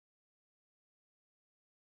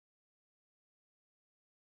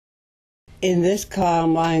In this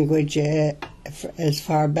Klallam language, as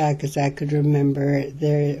far back as I could remember,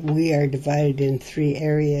 we are divided in 3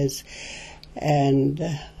 areas,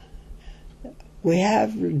 and we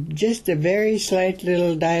have just a very slight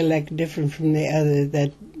little dialect different from the other.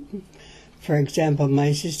 That, for example,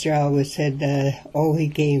 my sister always said, "Oh, he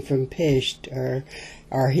came from Pisht,"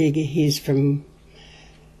 or he's from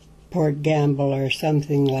Port Gamble, or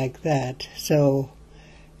something like that. So,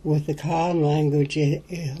 with the Klallam language,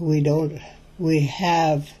 we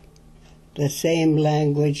have the same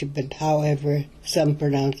language, but however, some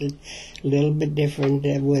pronounce it a little bit different,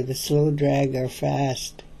 with a slow drag or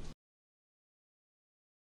fast.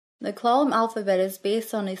 The Klallam alphabet is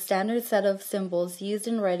based on a standard set of symbols used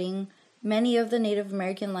in writing many of the Native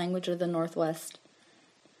American language of the Northwest.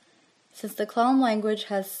 Since the Klallam language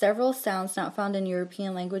has several sounds not found in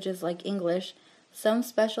European languages like English, some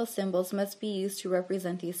special symbols must be used to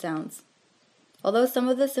represent these sounds. Although some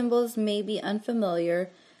of the symbols may be unfamiliar,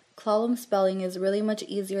 Klallam spelling is really much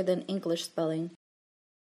easier than English spelling.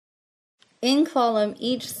 In Klallam,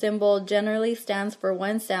 each symbol generally stands for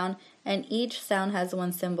one sound, and each sound has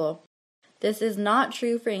one symbol. This is not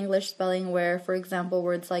true for English spelling, where, for example,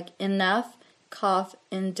 words like enough, cough,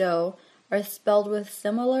 and dough are spelled with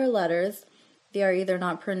similar letters. They are either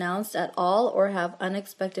not pronounced at all or have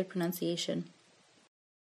unexpected pronunciation.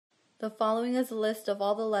 The following is a list of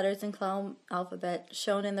all the letters in Klallam alphabet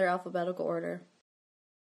shown in their alphabetical order.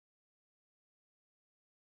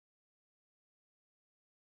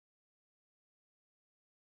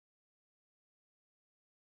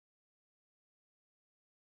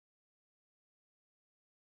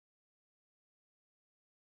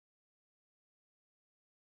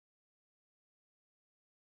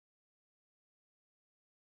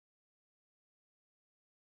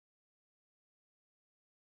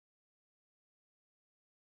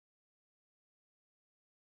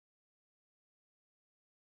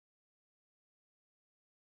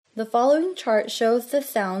 The following chart shows the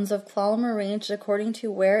sounds of Klallam arranged according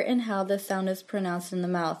to where and how the sound is pronounced in the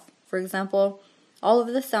mouth. For example, all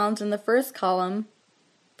of the sounds in the first column,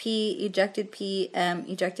 P, ejected P, M,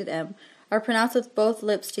 ejected M, are pronounced with both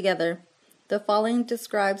lips together. The following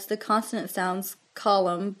describes the consonant sounds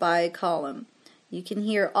column by column. You can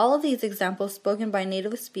hear all of these examples spoken by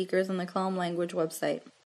native speakers on the Klallam language website.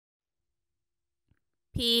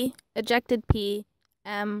 P, ejected P,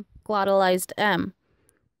 M, glottalized M.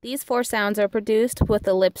 These 4 sounds are produced with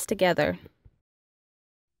the lips together.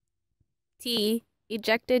 T,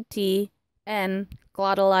 ejected T, N,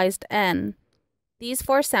 glottalized N. These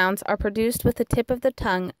 4 sounds are produced with the tip of the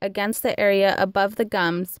tongue against the area above the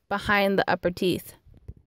gums behind the upper teeth.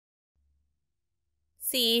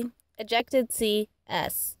 C, ejected C,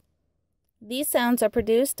 S. These sounds are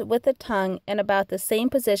produced with the tongue in about the same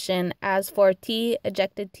position as for T,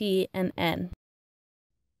 ejected T, and N.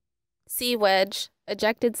 C wedge,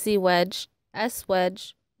 ejected C wedge, S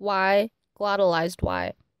wedge, Y, glottalized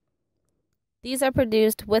Y. These are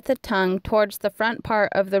produced with the tongue towards the front part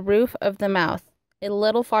of the roof of the mouth, a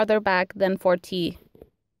little farther back than for T.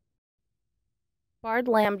 Barred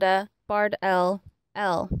lambda, barred L,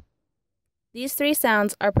 L. These 3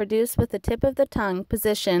 sounds are produced with the tip of the tongue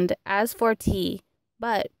positioned as for T,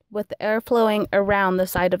 but with the air flowing around the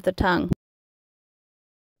side of the tongue.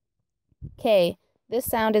 K. This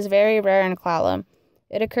sound is very rare in Klallam.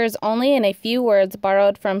 It occurs only in a few words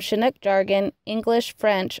borrowed from Chinook jargon, English,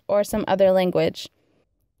 French, or some other language.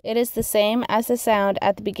 It is the same as the sound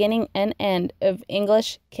at the beginning and end of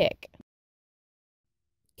English kick.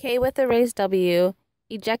 K with a raised W,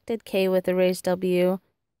 ejected K with a raised W,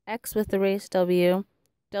 X with a raised W,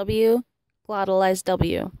 W, glottalized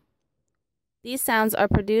W. These sounds are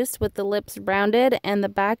produced with the lips rounded and the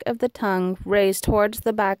back of the tongue raised towards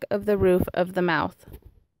the back of the roof of the mouth.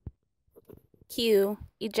 Q,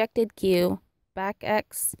 ejected Q, back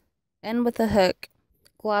X, N with a hook,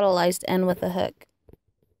 glottalized N with a hook.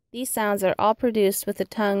 These sounds are all produced with the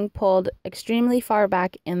tongue pulled extremely far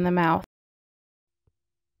back in the mouth.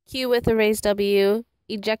 Q with a raised W,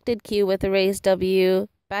 ejected Q with a raised W,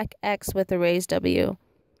 back X with a raised W.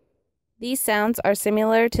 These sounds are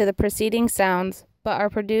similar to the preceding sounds, but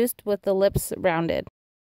are produced with the lips rounded.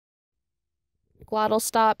 Glottal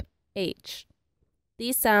stop, H.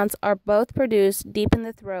 These sounds are both produced deep in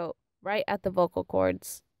the throat, right at the vocal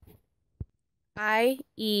cords. I,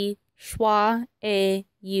 E, schwa, A,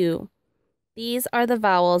 U. These are the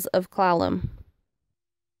vowels of Klallam.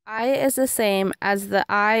 I is the same as the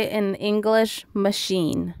I in English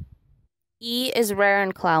machine. E is rare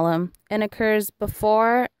in Klallam and occurs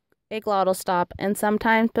before a glottal stop and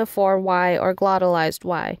sometimes before Y or glottalized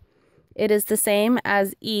Y. It is the same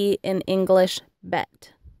as E in English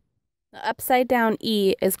bet. The upside down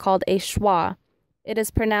E is called a schwa. It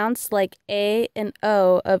is pronounced like A and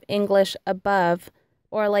O of English above,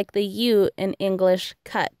 or like the U in English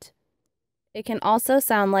cut. It can also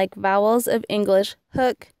sound like vowels of English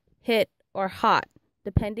hook, hit, or hot,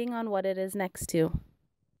 depending on what it is next to.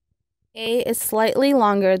 A is slightly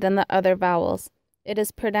longer than the other vowels. It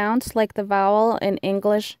is pronounced like the vowel in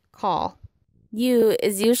English call. U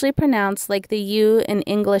is usually pronounced like the U in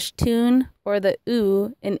English tune or the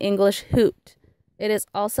U in English hoot. It is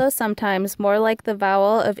also sometimes more like the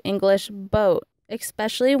vowel of English boat,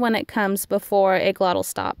 especially when it comes before a glottal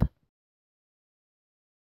stop.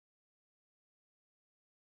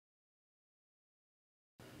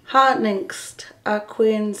 Hartningst a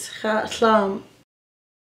Queen's Klallam.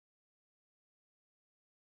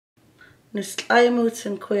 Nus Aimut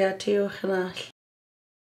and Quia Teo Hanal.